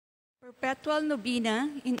Perpetual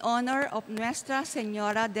Novena in honor of Nuestra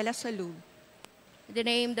Señora de la Salud. In the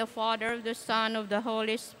name of the Father, of the Son, of the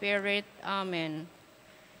Holy Spirit. Amen.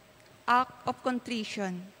 Act of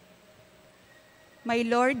Contrition. My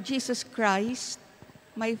Lord Jesus Christ,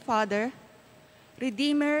 my Father,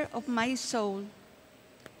 Redeemer of my soul,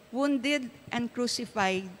 wounded and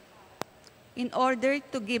crucified, in order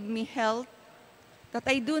to give me health that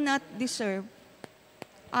I do not deserve,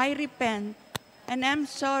 I repent and am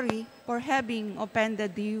sorry for having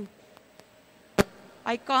offended you.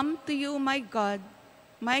 I come to you, my God,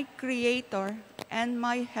 my Creator, and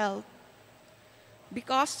my help.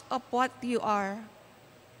 Because of what you are,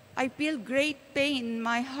 I feel great pain in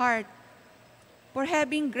my heart for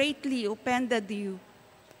having greatly offended you.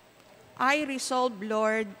 I resolve,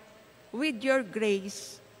 Lord, with your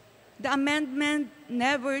grace, the amendment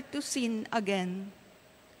never to sin again.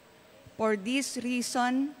 For this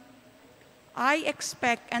reason, I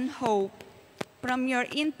expect and hope from your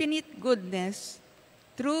infinite goodness,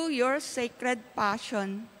 through your sacred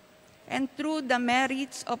passion, and through the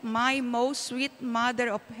merits of my most sweet Mother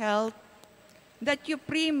of Health, that you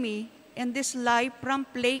free me in this life from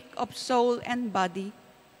plague of soul and body,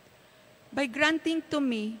 by granting to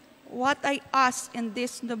me what I ask in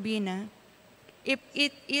this novena, if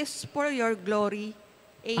it is for your glory.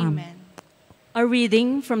 Amen. A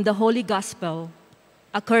reading from the Holy Gospel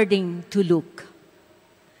according to Luke.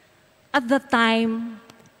 At that time,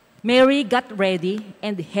 Mary got ready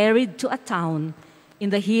and hurried to a town in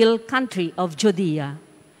the hill country of Judea,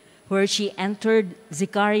 where she entered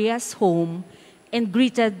Zechariah's home and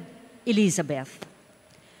greeted Elizabeth.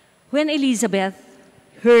 When Elizabeth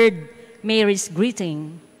heard Mary's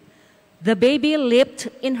greeting, the baby leaped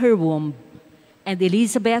in her womb, and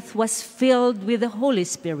Elizabeth was filled with the Holy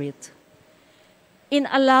Spirit. In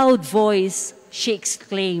a loud voice, she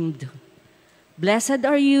exclaimed, "Blessed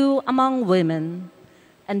are you among women,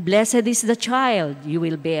 and blessed is the child you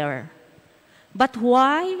will bear. But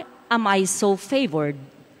why am I so favored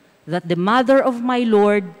that the mother of my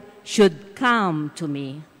Lord should come to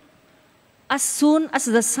me? As soon as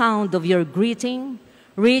the sound of your greeting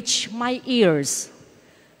reached my ears,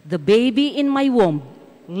 the baby in my womb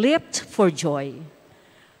leaped for joy.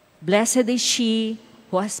 Blessed is she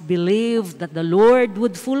who has believed that the Lord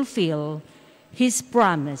would fulfill His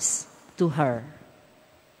promise to her."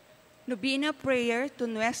 Novena Prayer to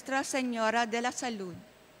Nuestra Señora de la Salud.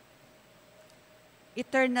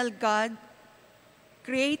 Eternal God,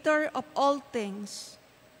 Creator of all things,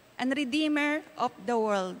 and Redeemer of the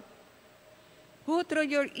world, who through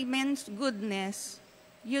your immense goodness,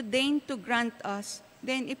 you deign to grant us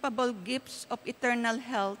the ineffable gifts of eternal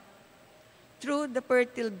health through the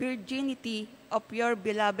fertile virginity of your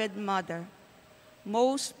beloved Mother,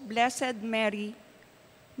 Most Blessed Mary,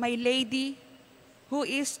 my Lady, who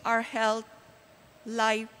is our health,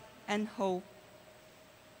 life, and hope.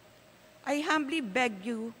 I humbly beg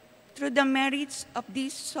you, through the merits of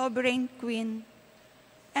this sovereign Queen,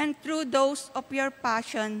 and through those of your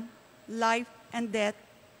passion, life, and death,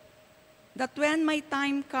 that when my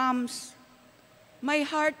time comes, my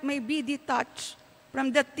heart may be detached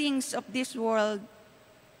from the things of this world,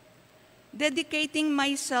 dedicating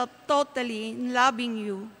myself totally in loving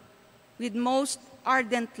you with most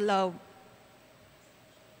ardent love,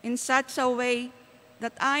 in such a way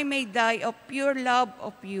that I may die of pure love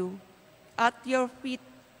of you at your feet,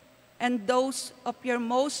 and those of your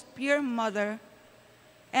most pure Mother,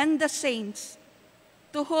 and the saints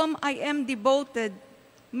to whom I am devoted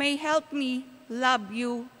may help me love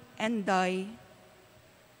you and die.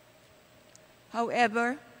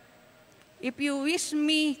 However, if you wish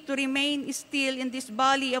me to remain still in this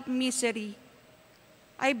valley of misery,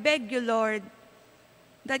 I beg you, Lord,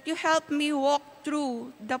 that you help me walk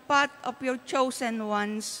through the path of your chosen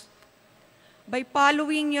ones by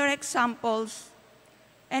following your examples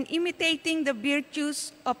and imitating the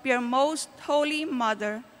virtues of your most holy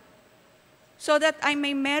Mother, so that I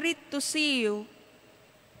may merit to see you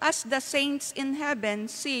as the saints in heaven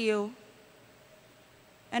see you.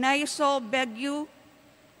 And I also beg you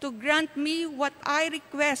to grant me what I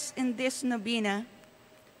request in this novena,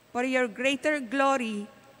 for your greater glory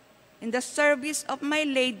in the service of my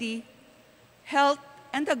Lady, health,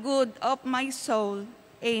 and the good of my soul.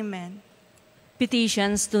 Amen.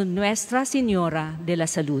 Petitions to Nuestra Señora de la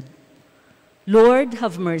Salud. Lord,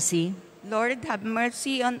 have mercy. Lord, have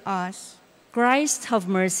mercy on us. Christ, have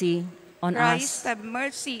mercy on Christ, us. have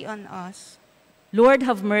mercy on us. Lord,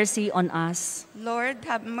 have mercy on us. Lord,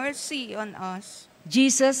 have mercy on us.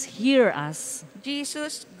 Jesus, hear us.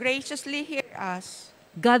 Jesus, graciously hear us.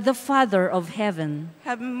 God the Father of heaven,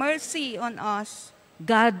 Have mercy on us.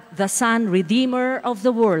 God the Son, Redeemer of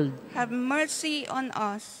the world, have mercy on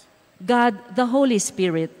us. God the Holy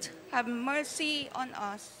Spirit, Have mercy on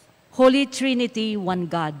us. Holy Trinity, one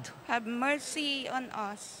God. Have mercy on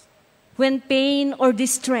us. When pain or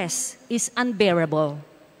distress is unbearable,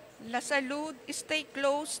 La Salud, stay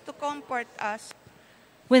close to comfort us.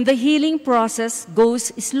 when the healing process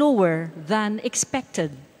goes slower than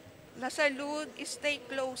expected, La Salud, stay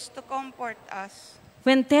close to comfort us.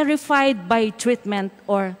 when terrified by treatment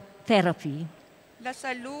or therapy, La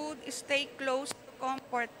Salud, stay close to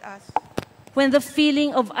comfort us. when the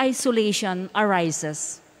feeling of isolation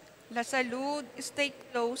arises, La Salud, stay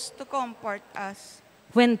close to comfort us.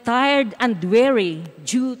 when tired and weary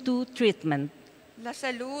due to treatment, La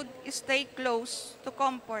Salud, stay close to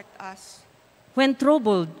comfort us. when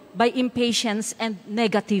troubled by impatience and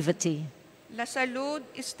negativity, La Salud,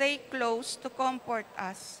 stay close to comfort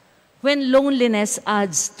us. when loneliness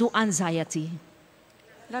adds to anxiety,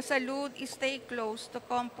 La Salud, stay close to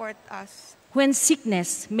comfort us. when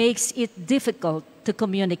sickness makes it difficult to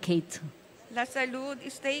communicate, La Salud,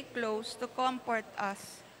 stay close to comfort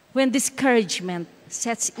us. when discouragement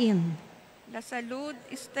sets in, La Salud,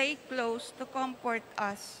 stay close to comfort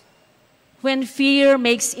us. when fear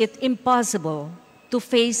makes it impossible to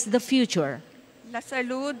face the future, La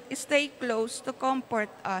Salud, stay close to comfort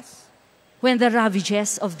us. when the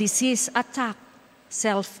ravages of disease attack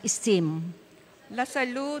self-esteem, La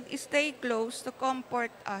Salud, stay close to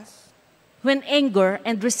comfort us. when anger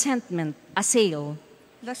and resentment assail,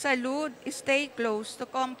 La Salud, stay close to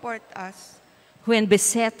comfort us. when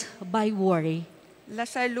beset by worry, La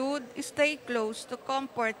Salud, stay close to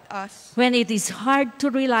comfort us. when it is hard to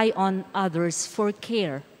rely on others for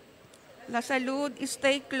care, La Salud,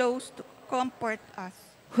 stay close to comfort us.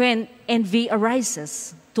 when envy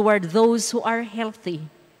arises toward those who are healthy,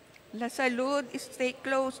 La Salud, stay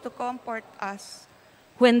close to comfort us.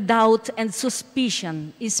 when doubt and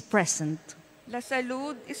suspicion is present, La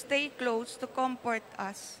Salud, stay close to comfort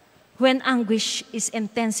us. when anguish is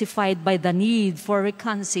intensified by the need for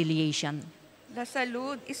reconciliation, La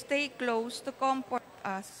Salud, stay close to comfort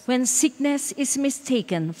us. when sickness is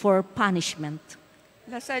mistaken for punishment,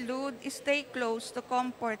 La Salud, stay close to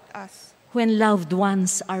comfort us. when loved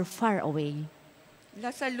ones are far away,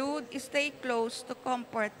 La Salud, stay close to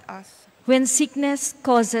comfort us. when sickness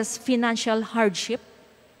causes financial hardship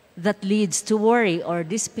that leads to worry or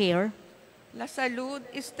despair, La Salud,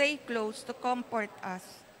 stay close to comfort us.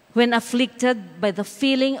 when afflicted by the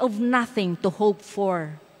feeling of nothing to hope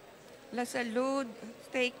for, La Salud,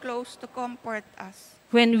 stay close to comfort us.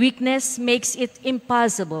 when weakness makes it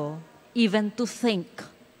impossible even to think,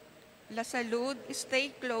 La Salud,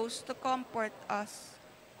 stay close to comfort us.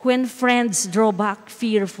 when friends draw back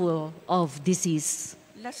fearful of disease,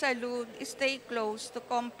 La Salud, stay close to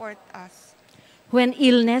comfort us. when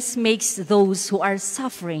illness makes those who are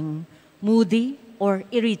suffering moody or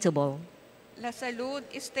irritable, La Salud,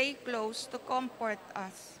 stay close to comfort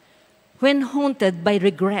us. when haunted by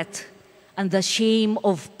regret and the shame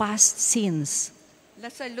of past sins, La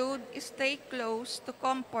Salud, stay close to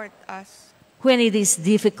comfort us. when it is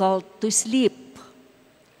difficult to sleep,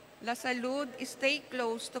 La Salud, stay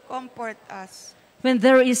close to comfort us. when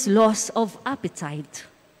there is loss of appetite,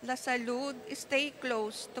 La Salud, stay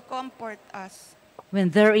close to comfort us. when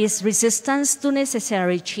there is resistance to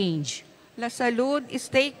necessary change, La Salud,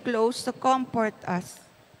 stay close to comfort us.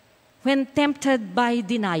 when tempted by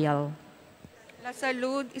denial, La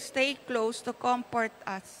Salud, stay close to comfort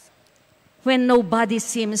us. when nobody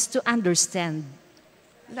seems to understand,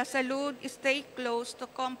 La Salud, stay close to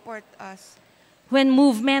comfort us. when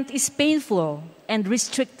movement is painful and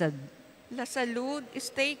restricted, La Salud,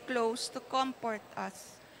 stay close to comfort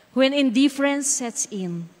us. when indifference sets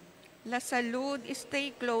in, La Salud, stay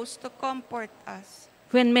close to comfort us.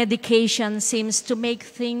 when medication seems to make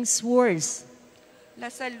things worse, La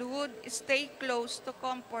Salud, stay close to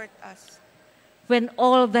comfort us. when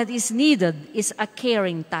all that is needed is a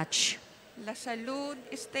caring touch, La Salud,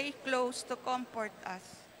 stay close to comfort us.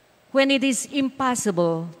 when it is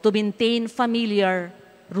impossible to maintain familiar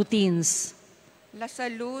routines, La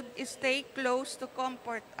Salud, stay close to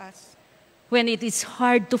comfort us. when it is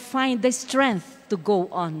hard to find the strength to go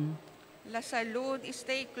on, La Salud,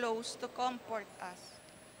 stay close to comfort us.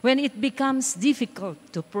 when it becomes difficult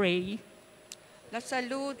to pray, La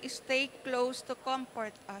Salud, stay close to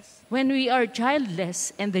comfort us. when we are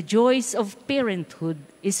childless and the joys of parenthood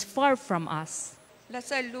is far from us, La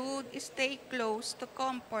Salud, stay close to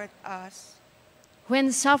comfort us.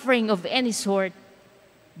 when suffering of any sort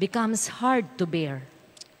becomes hard to bear,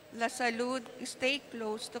 La Salud, stay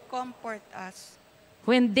close to comfort us.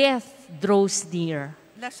 when death draws near,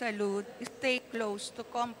 La Salud, stay close to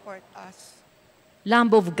comfort us.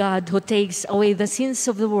 Lamb of God who takes away the sins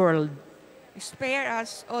of the world, Spare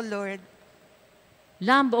us, O Lord.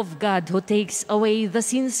 Lamb of God who takes away the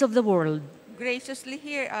sins of the world, Graciously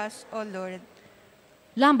hear us, O Lord.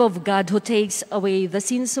 Lamb of God who takes away the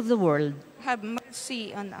sins of the world, Have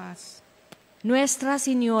mercy on us. Nuestra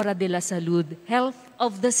Señora de la Salud, health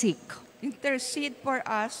of the sick. Intercede for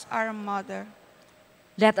us, our Mother.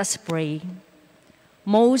 Let us pray.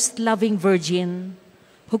 Most loving Virgin,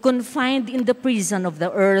 who confined in the prison of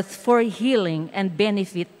the earth for healing and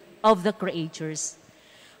benefit of the creatures,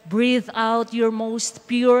 breathe out your most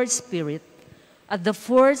pure spirit at the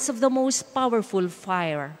force of the most powerful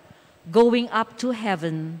fire going up to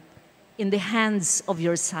heaven in the hands of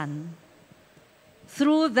your Son.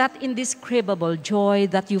 Through that indescribable joy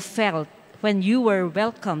that you felt when you were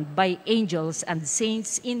welcomed by angels and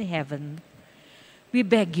saints in heaven, we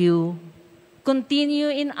beg you, continue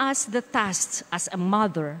in us the tasks as a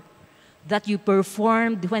mother that you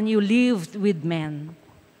performed when you lived with men.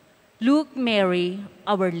 Look, Mary,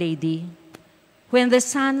 Our Lady, when the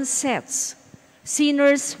sun sets,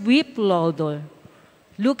 sinners weep louder.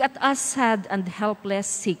 Look at us sad and helpless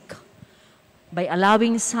sick, by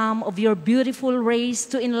allowing some of your beautiful rays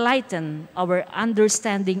to enlighten our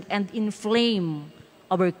understanding and inflame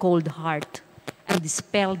our cold heart and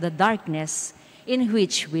dispel the darkness in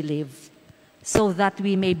which we live, so that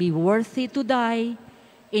we may be worthy to die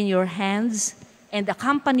in your hands and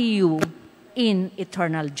accompany you in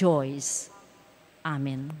eternal joys.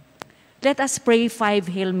 Amen. Let us pray 5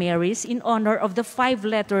 Hail Marys in honor of the 5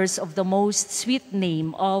 letters of the most sweet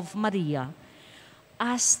name of Maria.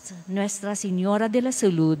 Ask Nuestra Señora de la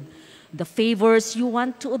Salud the favors you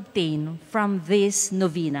want to obtain from this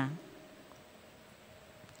novena.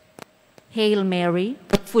 Hail Mary,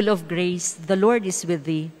 full of grace, the Lord is with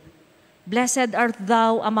thee. Blessed art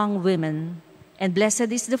thou among women, and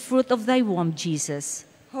blessed is the fruit of thy womb, Jesus.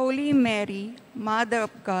 Holy Mary, Mother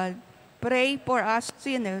of God, pray for us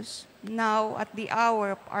sinners, now at the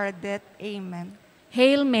hour of our death. Amen.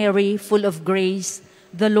 Hail Mary, full of grace,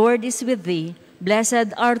 the Lord is with thee.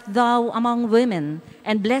 Blessed art thou among women,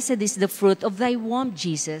 and blessed is the fruit of thy womb,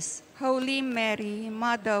 Jesus. Holy Mary,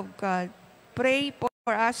 Mother of God, pray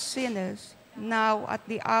for us sinners, now at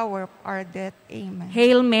the hour of our death. Amen.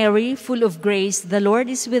 Hail Mary, full of grace, the Lord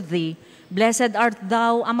is with thee. Blessed art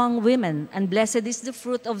thou among women, and blessed is the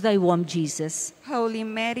fruit of thy womb, Jesus. Holy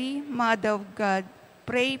Mary, Mother of God,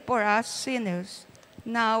 pray for us sinners,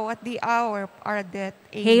 now at the hour of our death.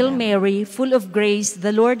 Amen. Hail Mary, full of grace,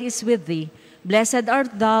 the Lord is with thee. Blessed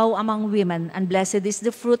art thou among women, and blessed is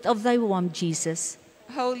the fruit of thy womb, Jesus.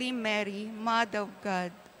 Holy Mary, Mother of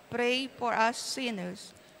God, pray for us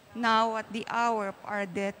sinners, now at the hour of our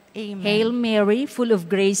death. Amen. Hail Mary, full of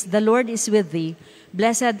grace, the Lord is with thee.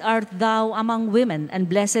 Blessed art thou among women, and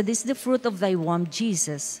blessed is the fruit of thy womb,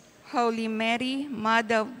 Jesus. Holy Mary,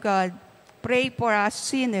 Mother of God, pray for us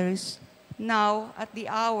sinners, now at the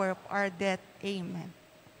hour of our death. Amen.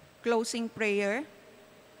 Closing prayer.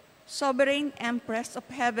 Sovereign Empress of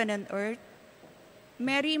heaven and earth,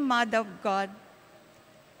 Mary, Mother of God,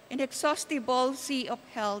 inexhaustible sea of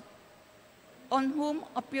health, on whom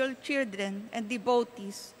of your children and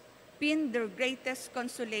devotees pin their greatest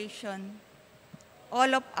consolation,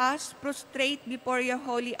 all of us prostrate before your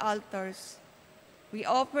holy altars. We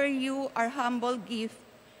offer you our humble gift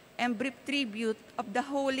and brief tribute of the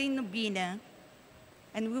Holy Novena,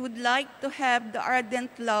 and we would like to have the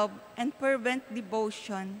ardent love and fervent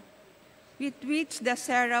devotion with which the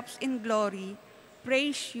seraphs in glory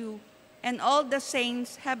praise you, and all the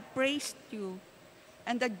saints have praised you,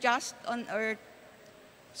 and the just on earth,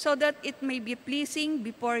 so that it may be pleasing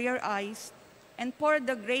before your eyes, and for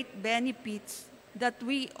the great benefits that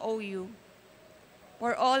we owe you.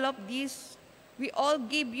 For all of this, we all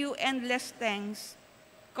give you endless thanks,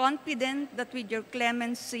 confident that with your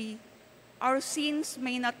clemency, our sins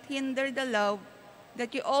may not hinder the love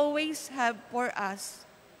that you always have for us.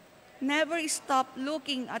 Never stop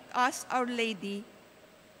looking at us, Our Lady.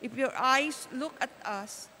 If your eyes look at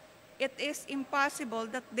us, it is impossible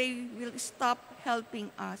that they will stop helping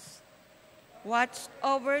us. Watch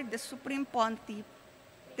over the Supreme Pontiff.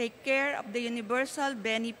 Take care of the universal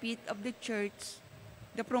benefit of the Church,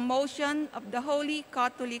 the promotion of the Holy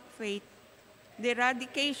Catholic faith, the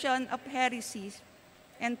eradication of heresies,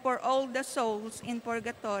 and for all the souls in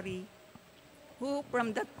purgatory, who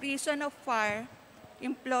from the prison of fire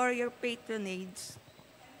implore your patronage.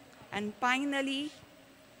 And finally,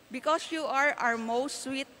 because you are our most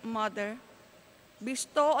sweet Mother,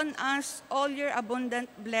 bestow on us all your abundant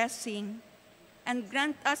blessing, and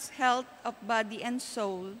grant us health of body and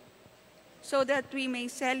soul, so that we may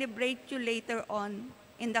celebrate you later on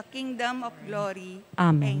in the kingdom of glory.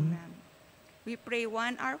 Amen. We pray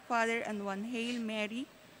one Our Father and one Hail Mary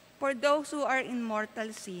for those who are in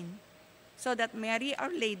mortal sin, so that Mary,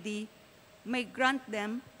 Our Lady, may grant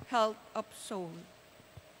them health of soul.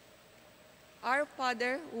 Our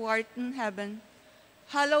Father, who art in heaven,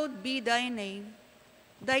 hallowed be thy name.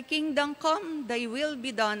 Thy kingdom come, thy will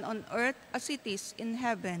be done on earth as it is in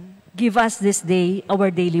heaven. Give us this day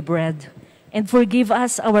our daily bread, and forgive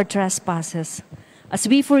us our trespasses, as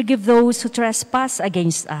we forgive those who trespass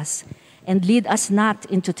against us. And lead us not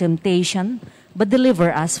into temptation, but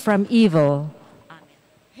deliver us from evil. Amen.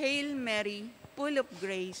 Hail Mary, full of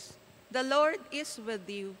grace, the Lord is with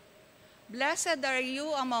you. Blessed are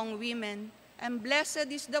you among women, and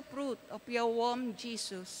blessed is the fruit of your womb,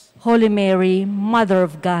 Jesus. Holy Mary, Mother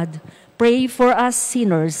of God, pray for us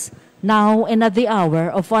sinners, now and at the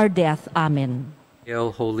hour of our death. Amen.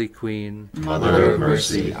 Hail, Holy Queen, Mother of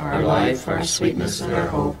mercy, our life, our sweetness, and our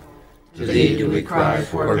hope. To thee do we cry,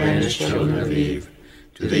 poor banished children of Eve.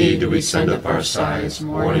 To thee do we send up our sighs,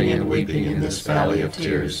 mourning and weeping in this valley of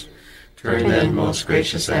tears. Turn then, most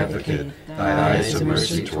gracious Advocate, thy eyes of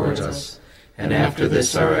mercy towards us, and after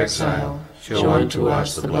this our exile, show unto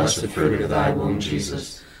us the blessed fruit of thy womb,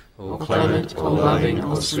 Jesus. O clement, O loving,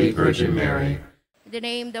 O sweet Virgin Mary. In the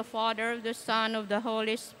name of the Father, of the Son, of the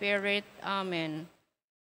Holy Spirit. Amen.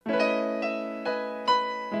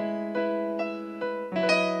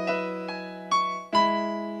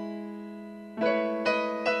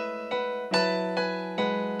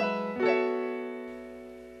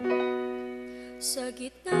 Sa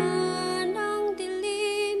gitna ng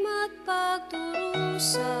dilim at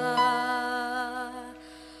pagdurusa,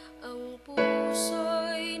 ang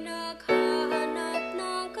puso'y naghahanap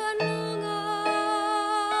ng kanlungan.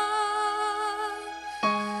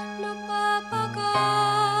 Napapagal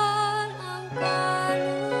ang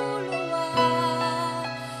kaluluwa,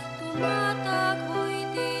 tumatakbo'y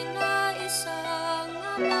tila isang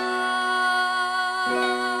ama.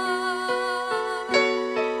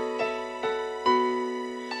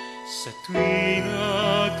 Sa tuwing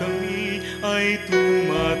kami ay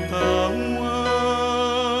tumatawag,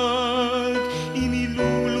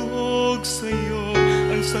 iniluluhog sa iyo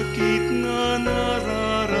ang sakit na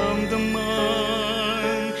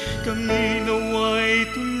nararamdaman. Kami naway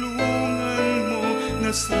tulungan mo na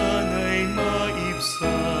sana'y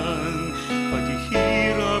maibsan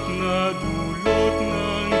paghihirap na dulot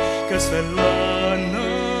ng kasalanan.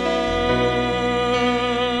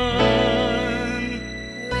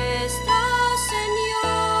 Nuestra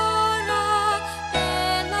Señora de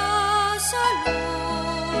la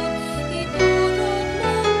Salud, idulog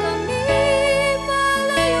mo kami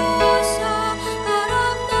malayo sa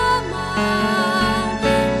karamdaman.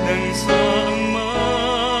 Nang sa Ama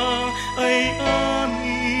ay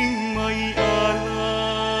aming maialay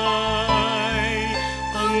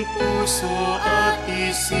ang puso at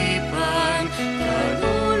isipan,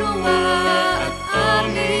 kaluluwa at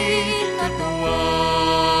aming katawan.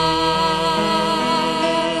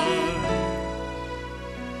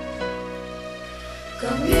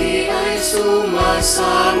 Kami ay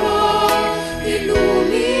sumasamang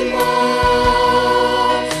ilumimo,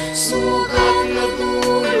 sugat na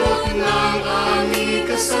dulot ng aming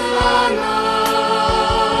kasalanan.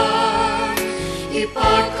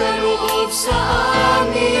 Ipagkaloob sa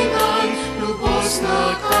amin ang lubos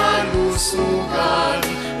na kalusugan,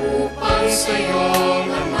 upang sa iyong